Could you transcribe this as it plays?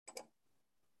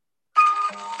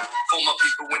For my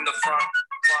people in the front,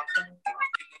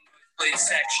 play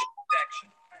section.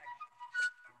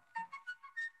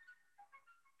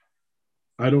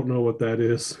 I don't know what that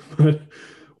is, but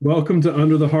welcome to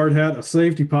Under the Hard Hat, a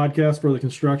safety podcast for the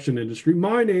construction industry.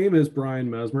 My name is Brian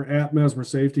Mesmer, at Mesmer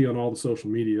Safety on all the social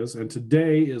medias, and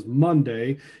today is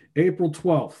Monday, April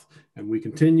 12th, and we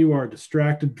continue our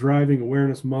Distracted Driving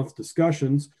Awareness Month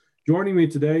discussions. Joining me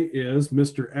today is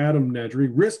Mr. Adam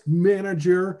Nedry, Risk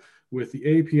Manager with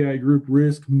the API Group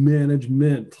Risk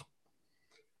Management.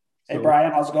 Hey,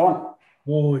 Brian, how's it going?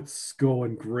 Oh, it's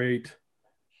going great.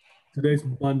 Today's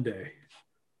Monday.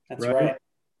 That's right.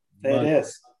 It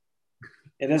is.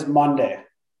 It is Monday.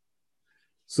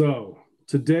 So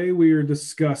today we are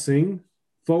discussing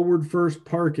forward first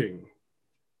parking.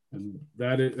 And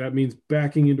that means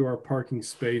backing into our parking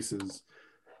spaces.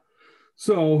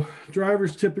 So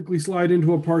drivers typically slide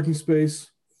into a parking space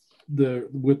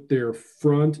with their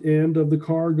front end of the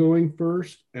car going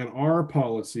first. And our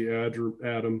policy,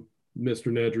 Adam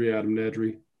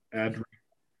Nedry,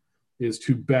 is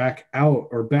to back out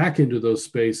or back into those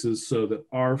spaces so that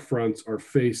our fronts are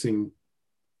facing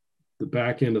the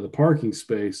back end of the parking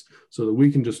space so that we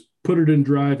can just put it in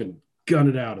drive and gun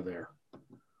it out of there.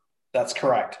 That's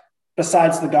correct.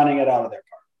 Besides the gunning it out of their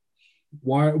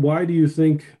car. Why do you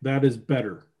think that is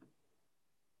better?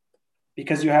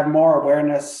 Because you have more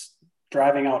awareness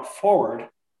driving out forward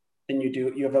than you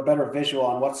do. You have a better visual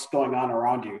on what's going on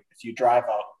around you if you drive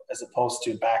out as opposed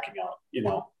to backing out,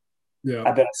 Yeah.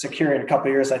 I've been at Securian a couple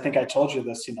of years. I think I told you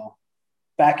this,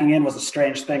 backing in was a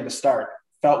strange thing to start.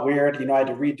 Felt weird. I had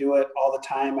to redo it all the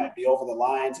time. I'd be over the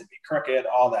lines, it'd be crooked,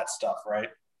 all that stuff, right?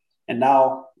 And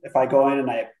now if I go in and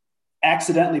I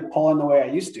accidentally pull in the way I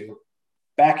used to,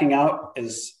 backing out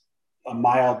is a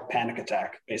mild panic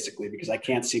attack, basically, because I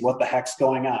can't see what the heck's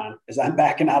going on as I'm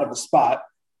backing out of a spot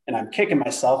and I'm kicking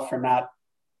myself for not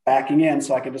backing in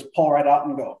so I can just pull right out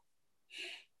and go.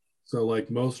 So like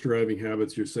most driving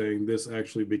habits, you're saying this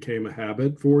actually became a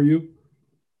habit for you?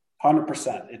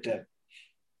 100%, it did.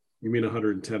 You mean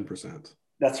 110%?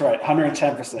 That's right,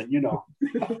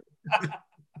 110%,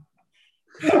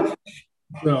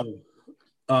 So,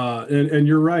 and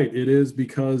you're right. It is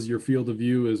because your field of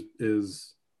view is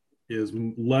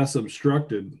less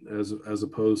obstructed as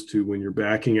opposed to when you're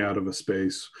backing out of a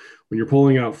space. When you're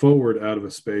pulling out forward out of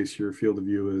a space, your field of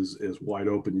view is wide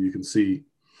open. You can see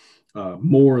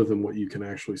more than what you can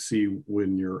actually see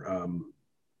when you're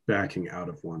backing out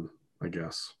of one, I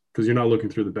guess, because you're not looking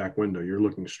through the back window. You're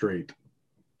looking straight.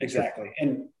 Exactly.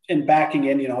 And backing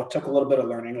in, it took a little bit of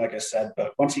learning, like I said,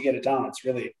 but once you get it down, it's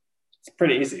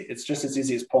pretty easy. It's just as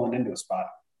easy as pulling into a spot.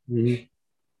 Mm-hmm.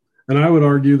 And I would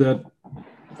argue that,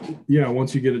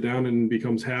 once you get it down and it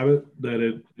becomes habit,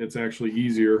 that it's actually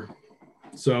easier.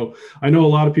 So I know a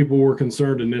lot of people were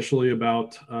concerned initially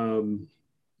about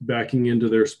backing into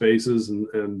their spaces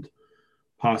and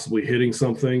possibly hitting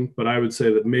something. But I would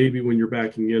say that maybe when you're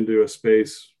backing into a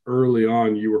space early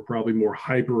on, you were probably more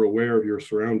hyper aware of your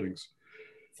surroundings.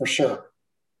 For sure.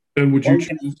 And would you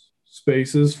choose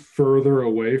spaces further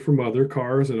away from other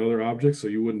cars and other objects so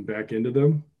you wouldn't back into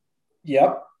them?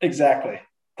 Yep, exactly.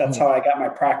 That's how I got my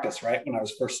practice, right? When I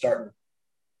was first starting.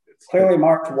 Clearly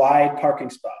marked wide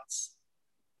parking spots.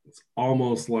 It's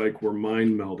almost like we're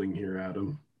mind melding here,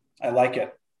 Adam. I like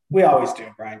it. We always do,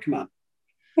 Brian. Come on.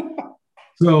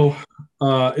 So,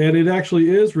 and it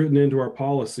actually is written into our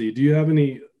policy. Do you have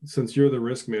any, since you're the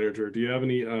risk manager, do you have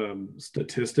any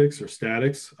statistics or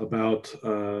statics about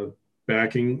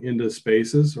backing into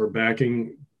spaces or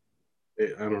backing,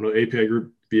 API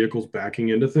Group vehicles backing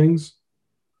into things?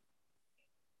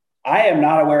 I am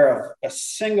not aware of a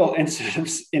single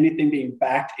instance, anything being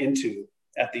backed into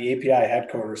at the API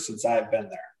headquarters since I've been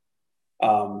there.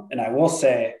 And I will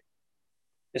say,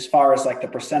 as far as like the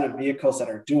percent of vehicles that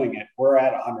are doing it, we're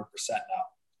at 100%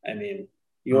 now. I mean,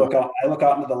 I look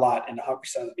out into the lot and 100%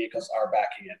 of the vehicles are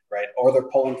backing in, right? Or they're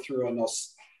pulling through in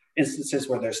those instances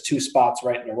where there's two spots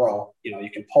right in a row. You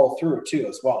can pull through too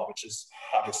as well, which is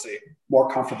obviously more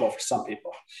comfortable for some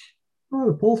people. Oh,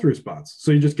 the pull through spots.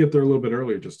 So you just get there a little bit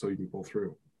earlier just so you can pull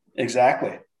through.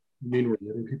 Exactly. I mean, we're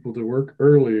getting people to work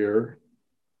earlier.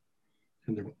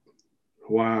 And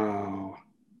wow.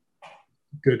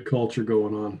 Good culture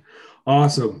going on.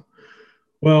 Awesome.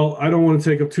 Well, I don't want to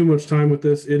take up too much time with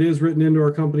this. It is written into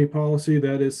our company policy.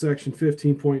 That is section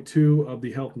 15.2 of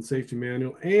the Health and Safety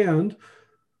Manual. And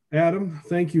Adam,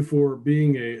 thank you for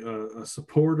being a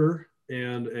supporter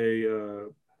and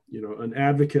an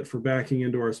advocate for backing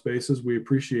into our spaces. We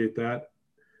appreciate that.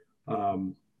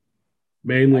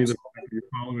 Mainly the fact that you're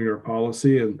following our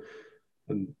policy, and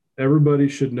everybody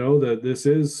should know that this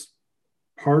is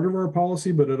part of our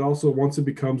policy, but it also, once it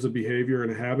becomes a behavior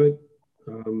and a habit,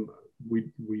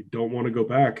 we don't want to go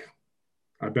back.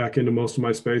 I back into most of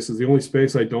my spaces. The only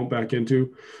space I don't back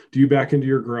into, do you back into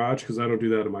your garage? Because I don't do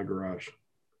that in my garage.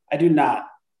 I do not.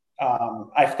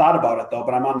 I've thought about it though,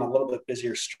 but I'm on a little bit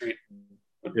busier street.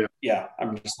 Yeah,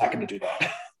 I'm just not going to do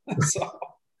that. So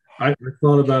I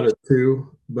thought about it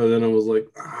too, but then I was like,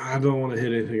 I don't want to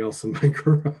hit anything else in my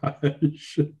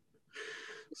garage.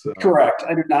 So correct.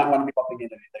 I do not want to be bumping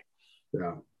into anything.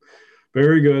 Yeah.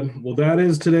 Very good. Well, that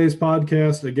is today's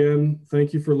podcast. Again,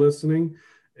 thank you for listening,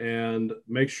 and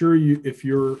make sure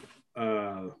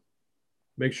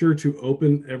make sure to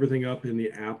open everything up in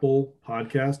the Apple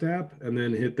podcast app and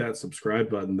then hit that subscribe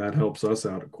button. That helps us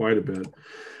out quite a bit.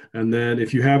 And then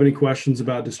if you have any questions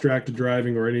about distracted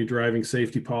driving or any driving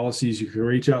safety policies, you can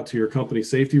reach out to your company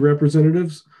safety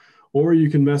representatives, or you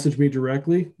can message me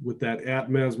directly with that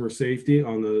 @Mesmer Safety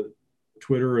on the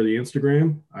Twitter or the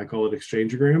Instagram. I call it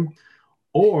Exchangeagram.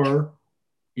 Or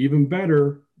even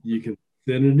better, you can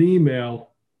send an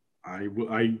email.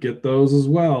 I get those as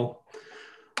well.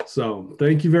 So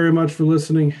thank you very much for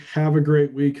listening. Have a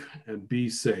great week and be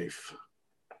safe.